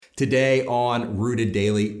Today on Rooted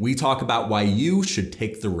Daily, we talk about why you should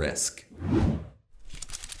take the risk.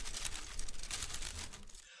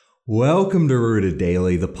 Welcome to Rooted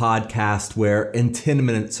Daily, the podcast where in 10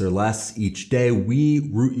 minutes or less each day,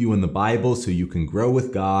 we root you in the Bible so you can grow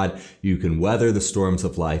with God, you can weather the storms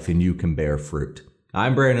of life, and you can bear fruit.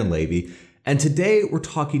 I'm Brandon Levy, and today we're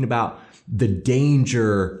talking about the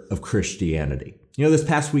danger of Christianity. This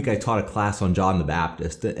past week I taught a class on John the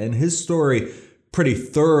Baptist, and his story pretty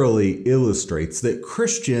thoroughly illustrates that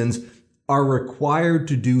Christians are required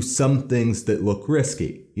to do some things that look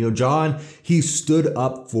risky. John, he stood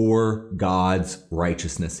up for God's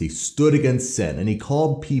righteousness. He stood against sin and he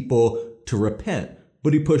called people to repent.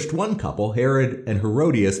 But he pushed one couple, Herod and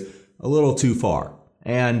Herodias, a little too far.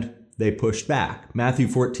 And they pushed back. Matthew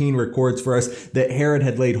 14 records for us that Herod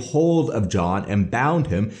had laid hold of John and bound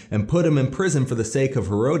him and put him in prison for the sake of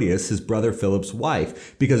Herodias, his brother Philip's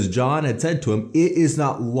wife, because John had said to him, "It is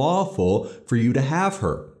not lawful for you to have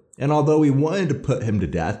her." And although he wanted to put him to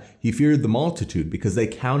death, he feared the multitude because they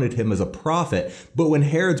counted him as a prophet. But when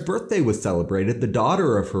Herod's birthday was celebrated, the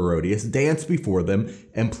daughter of Herodias danced before them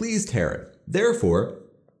and pleased Herod. Therefore,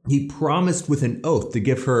 he promised with an oath to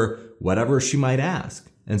give her whatever she might ask.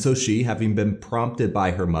 And so she, having been prompted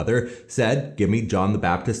by her mother, said, "Give me John the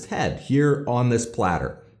Baptist's head here on this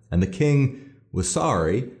platter." And the king was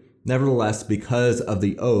sorry. Nevertheless, because of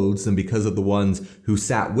the oaths and because of the ones who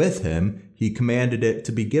sat with him, he commanded it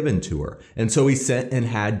to be given to her. And so he sent and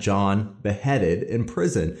had John beheaded in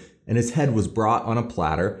prison. And his head was brought on a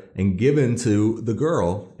platter and given to the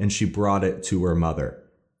girl, and she brought it to her mother.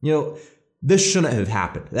 This shouldn't have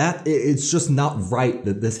happened. It's just not right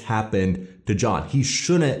that this happened to John. He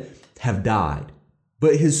shouldn't have died.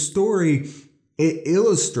 But his story, it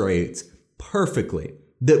illustrates perfectly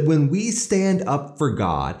that when we stand up for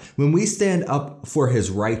God, when we stand up for his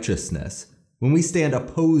righteousness, when we stand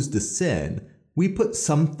opposed to sin, we put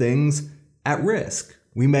some things at risk.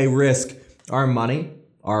 We may risk our money,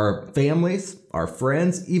 our families, our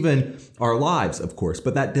friends, even our lives, of course.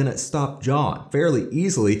 But that didn't stop John. Fairly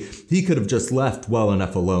easily, he could have just left well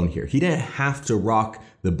enough alone here. He didn't have to rock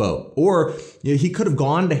the boat. Or he could have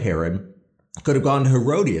gone to Herod, could have gone to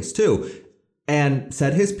Herodias too, and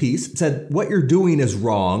said his piece, said, "What you're doing is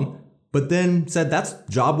wrong," but then said, "That's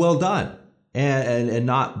job well done," and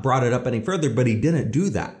not brought it up any further. But he didn't do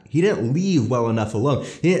that. He didn't leave well enough alone.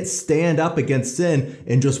 He didn't stand up against sin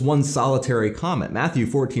in just one solitary comment. Matthew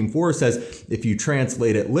 14:4 says, if you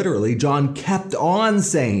translate it literally, John kept on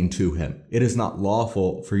saying to him, "It is not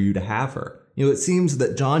lawful for you to have her." It seems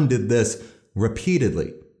that John did this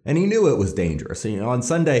repeatedly. And he knew it was dangerous. On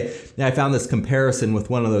Sunday, I found this comparison with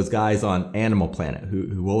one of those guys on Animal Planet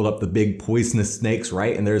who hold up the big poisonous snakes,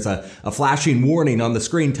 right? And there's a flashing warning on the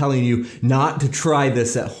screen telling you not to try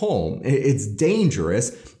this at home. It's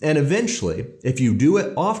dangerous. And eventually, if you do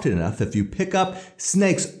it often enough, if you pick up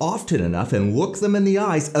snakes often enough and look them in the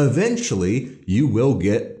eyes, eventually you will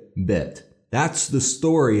get bit. That's the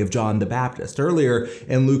story of John the Baptist. Earlier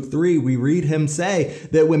in Luke 3, we read him say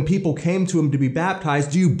that when people came to him to be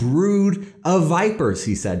baptized, "You brood of vipers,"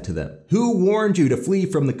 he said to them. "Who warned you to flee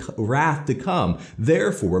from the wrath to come?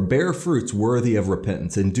 Therefore, bear fruits worthy of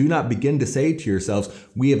repentance, and do not begin to say to yourselves,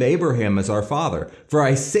 'We have Abraham as our father.' For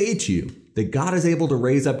I say to you, that God is able to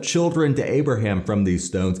raise up children to Abraham from these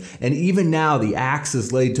stones. And even now the axe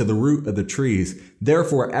is laid to the root of the trees.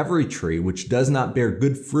 Therefore every tree which does not bear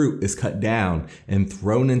good fruit is cut down and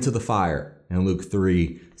thrown into the fire." In Luke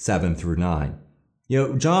 3:7-9.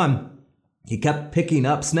 John, he kept picking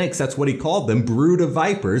up snakes. That's what he called them, brood of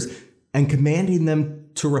vipers, and commanding them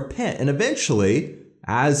to repent. And eventually,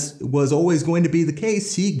 as was always going to be the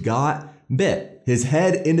case, he got bit. His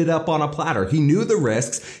head ended up on a platter. He knew the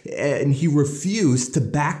risks and he refused to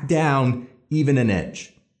back down even an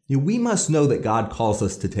inch. We must know that God calls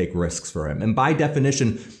us to take risks for him. And by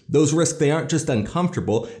definition, those risks, they aren't just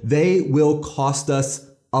uncomfortable. They will cost us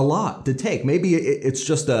a lot to take. Maybe it's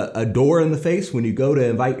just a door in the face when you go to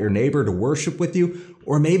invite your neighbor to worship with you,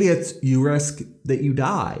 or maybe it's you risk that you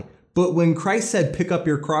die. But when Christ said, "Pick up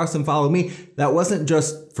your cross and follow me," that wasn't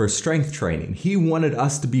just for strength training. He wanted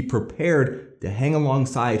us to be prepared to hang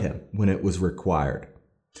alongside him when it was required.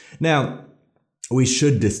 Now, we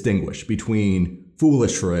should distinguish between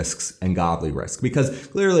foolish risks and godly risks, because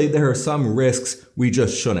clearly there are some risks we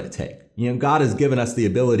just shouldn't take. God has given us the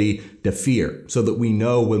ability to fear so that we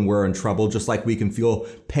know when we're in trouble, just like we can feel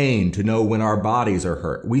pain to know when our bodies are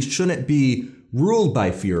hurt. We shouldn't be ruled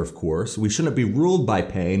by fear, of course. We shouldn't be ruled by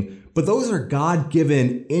pain, but those are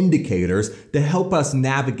God-given indicators to help us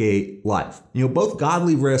navigate life. Both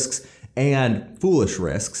godly risks and foolish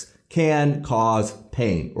risks can cause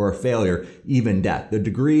pain or a failure, even death. The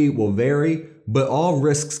degree will vary, but all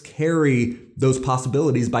risks carry those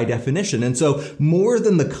possibilities by definition. And so more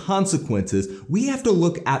than the consequences, we have to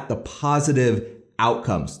look at the positive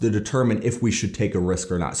outcomes to determine if we should take a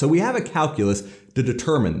risk or not. So we have a calculus to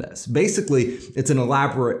determine this. Basically, it's an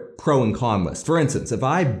elaborate pro and con list. For instance, if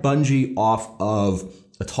I bungee off of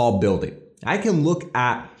a tall building, I can look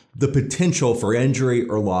at the potential for injury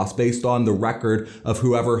or loss based on the record of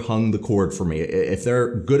whoever hung the cord for me. If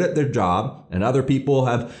they're good at their job and other people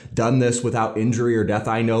have done this without injury or death,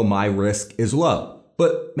 I know my risk is low.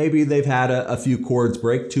 But maybe they've had a few cords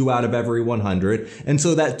break, 2 out of every 100. And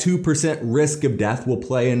so that 2% risk of death will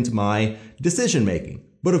play into my decision making.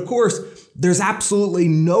 But of course, there's absolutely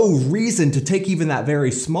no reason to take even that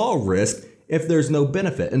very small risk if there's no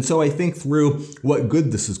benefit. And so I think through what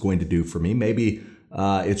good this is going to do for me. Maybe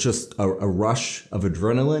it's just a rush of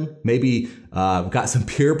adrenaline. Maybe I've got some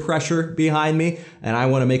peer pressure behind me and I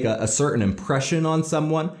want to make a certain impression on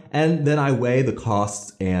someone. And then I weigh the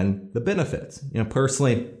costs and the benefits.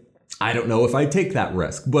 Personally, I don't know if I take that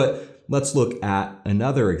risk, but let's look at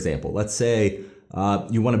another example. Let's say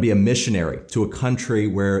you want to be a missionary to a country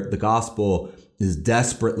where the gospel is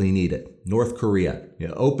desperately needed. North Korea.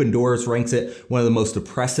 Open Doors ranks it one of the most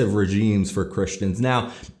oppressive regimes for Christians.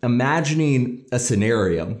 Now, imagining a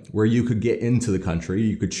scenario where you could get into the country,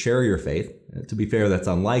 you could share your faith. To be fair, that's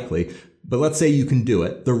unlikely. But let's say you can do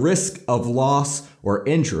it. The risk of loss or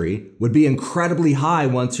injury would be incredibly high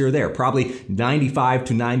once you're there. Probably 95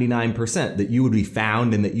 to 99% that you would be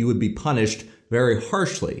found and that you would be punished very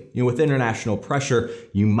harshly. With international pressure,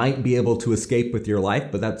 you might be able to escape with your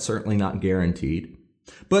life, but that's certainly not guaranteed.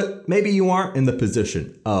 But maybe you aren't in the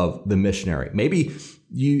position of the missionary. Maybe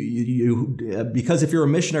you because if you're a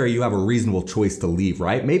missionary, you have a reasonable choice to leave,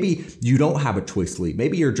 right? Maybe you don't have a choice to leave.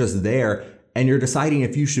 Maybe you're just there and you're deciding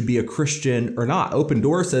if you should be a Christian or not. Open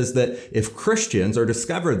Door says that if Christians are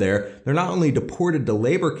discovered there, they're not only deported to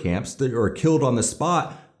labor camps or killed on the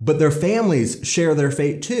spot, but their families share their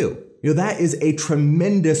fate too. That is a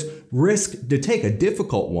tremendous risk to take, a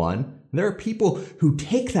difficult one. There are people who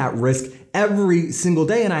take that risk every single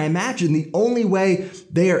day. And I imagine the only way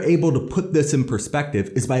they are able to put this in perspective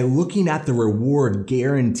is by looking at the reward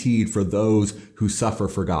guaranteed for those who suffer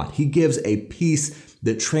for God. He gives a peace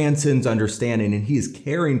that transcends understanding, and he is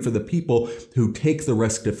caring for the people who take the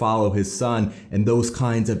risk to follow his son in those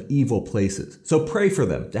kinds of evil places. So pray for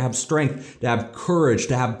them to have strength, to have courage,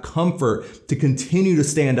 to have comfort, to continue to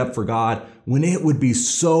stand up for God when it would be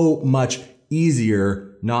so much easier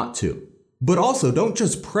not to. But also don't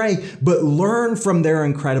just pray, but learn from their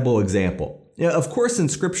incredible example. Of course, in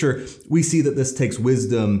scripture, we see that this takes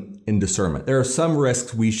wisdom and discernment. There are some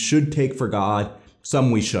risks we should take for God, some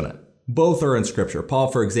we shouldn't. Both are in scripture. Paul,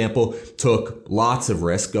 for example, took lots of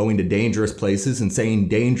risks going to dangerous places and saying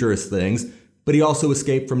dangerous things, but he also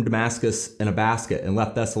escaped from Damascus in a basket and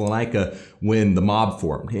left Thessalonica when the mob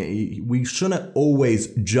formed. We shouldn't always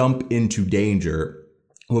jump into danger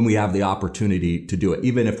when we have the opportunity to do it,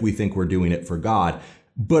 even if we think we're doing it for God.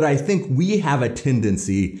 But I think we have a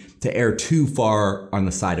tendency to err too far on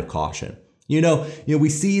the side of caution. We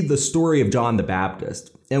see the story of John the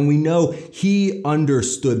Baptist, and we know he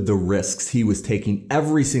understood the risks he was taking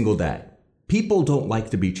every single day. People don't like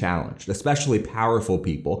to be challenged, especially powerful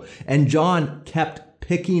people. And John kept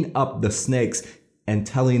picking up the snakes and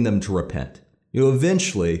telling them to repent.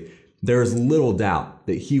 Eventually, there's little doubt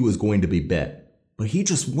that he was going to be bit, but he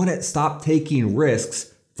just wouldn't stop taking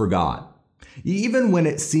risks for God. Even when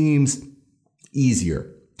it seems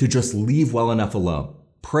easier to just leave well enough alone,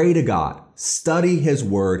 pray to God, study his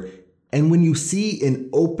word, and when you see an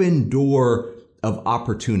open door of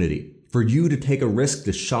opportunity for you to take a risk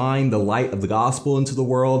to shine the light of the gospel into the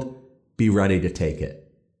world, be ready to take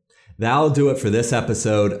it. That'll do it for this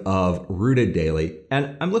episode of Rooted Daily,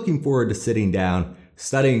 and I'm looking forward to sitting down,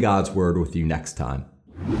 studying God's word with you next time.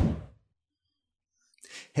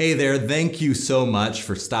 Hey there, thank you so much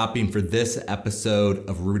for stopping for this episode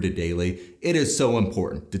of Rooted Daily. It is so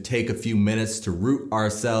important to take a few minutes to root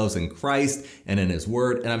ourselves in Christ and in his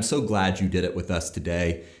word, and I'm so glad you did it with us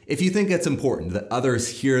today. If you think it's important that others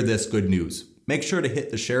hear this good news, make sure to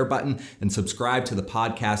hit the share button and subscribe to the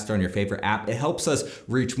podcast on your favorite app. It helps us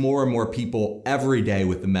reach more and more people every day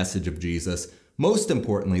with the message of Jesus. Most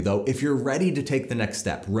importantly, though, if you're ready to take the next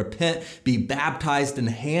step, repent, be baptized, and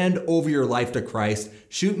hand over your life to Christ,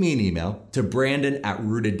 shoot me an email to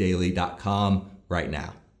brandon@rooteddaily.com right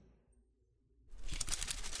now.